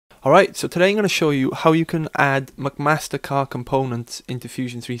Alright, so today I'm going to show you how you can add McMaster Carr components into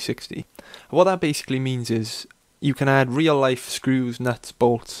Fusion 360. What that basically means is you can add real life screws, nuts,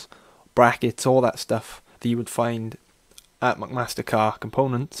 bolts, brackets, all that stuff that you would find at McMaster Carr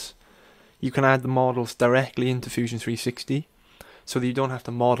components. You can add the models directly into Fusion 360 so that you don't have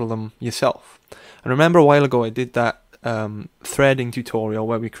to model them yourself. And remember a while ago I did that threading tutorial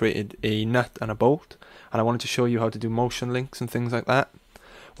where we created a nut and a bolt, and I wanted to show you how to do motion links and things like that.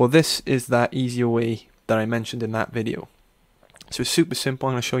 Well, this is that easier way that I mentioned in that video. So it's super simple.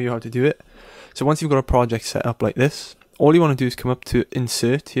 I'm going to show you how to do it. So once you've got a project set up like this, all you want to do is come up to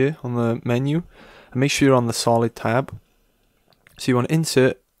Insert here on the menu and make sure you're on the Solid tab. So you want to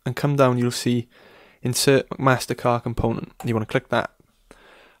Insert and come down, you'll see Insert McMaster Carr component. You want to click that.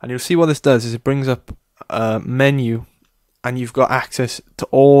 And you'll see what this does is it brings up a menu and you've got access to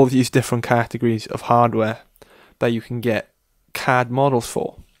all these different categories of hardware that you can get CAD models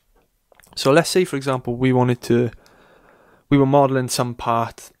for. So let's say, for example, we were modeling some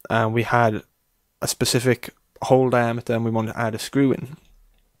part and we had a specific hole diameter and we wanted to add a screw in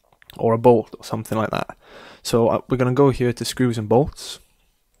or a bolt or something like that. So we're going to go here to screws and bolts,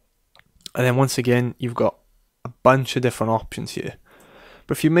 and then once again you've got a bunch of different options here.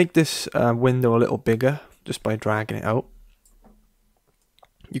 But if you make this window a little bigger just by dragging it out,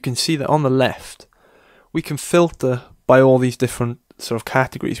 you can see that on the left we can filter by all these different sort of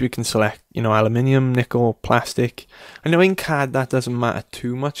categories. We can select, aluminium, nickel, plastic. I know in CAD that doesn't matter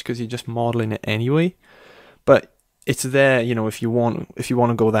too much because you're just modeling it anyway, but it's there, if you want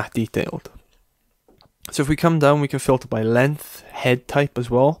to go that detailed. So if we come down, we can filter by length, head type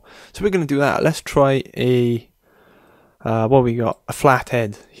as well. So we're going to do that. Let's try a a flat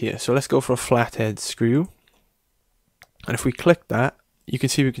head here. So let's go for a flathead screw. And if we click that, you can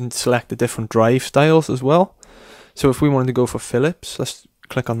see we can select the different drive styles as well. So if we wanted to go for Phillips, let's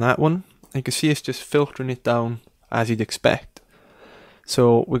click on that one. You can see it's just filtering it down as you'd expect.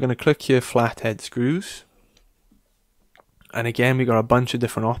 So we're going to click here, flathead screws. And again, we got a bunch of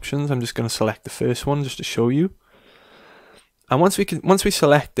different options. I'm just going to select the first one just to show you. And once we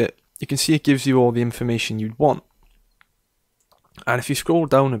select it, you can see it gives you all the information you'd want. And if you scroll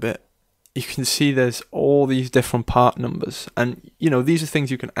down a bit, you can see there's all these different part numbers. And these are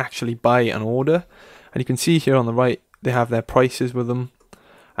things you can actually buy and order. And you can see here on the right, they have their prices with them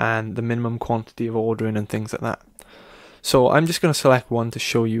and the minimum quantity of ordering and things like that. So I'm just going to select one to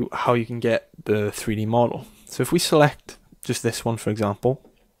show you how you can get the 3D model. So if we select just this one, for example,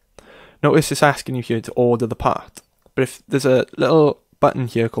 notice it's asking you here to order the part. But if there's a little button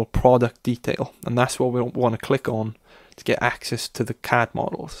here called product detail, and that's what we want to click on to get access to the CAD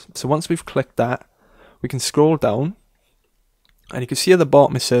models. So once we've clicked that, we can scroll down and you can see at the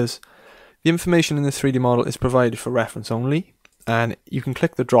bottom it says, the information in the 3D model is provided for reference only, and you can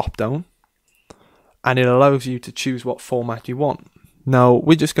click the drop down and it allows you to choose what format you want. Now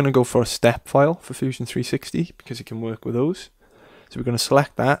we're just going to go for a step file for Fusion 360 because it can work with those. So we're going to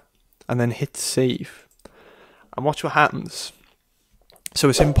select that and then hit save, and watch what happens. So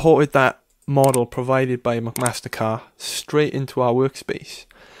it's imported that model provided by McMaster Carr straight into our workspace,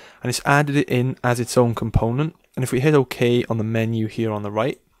 and it's added it in as its own component. And if we hit OK on the menu here on the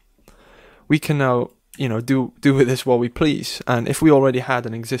right, we can now, do with this what we please. And if we already had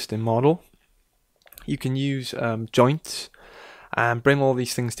an existing model, you can use joints and bring all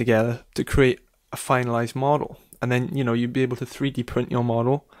these things together to create a finalized model. And then, you'd be able to 3D print your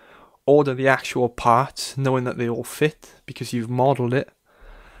model, order the actual parts, knowing that they all fit because you've modeled it,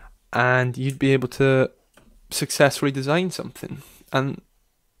 and you'd be able to successfully design something. And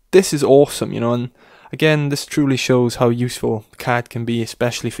this is awesome, and again, this truly shows how useful CAD can be,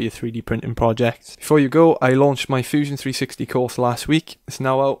 especially for your 3D printing projects. Before you go, I launched my Fusion 360 course last week. It's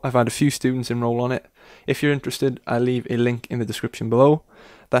now out. I've had a few students enroll on it. If you're interested, I'll leave a link in the description below.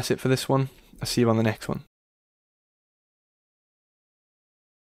 That's it for this one. I'll see you on the next one.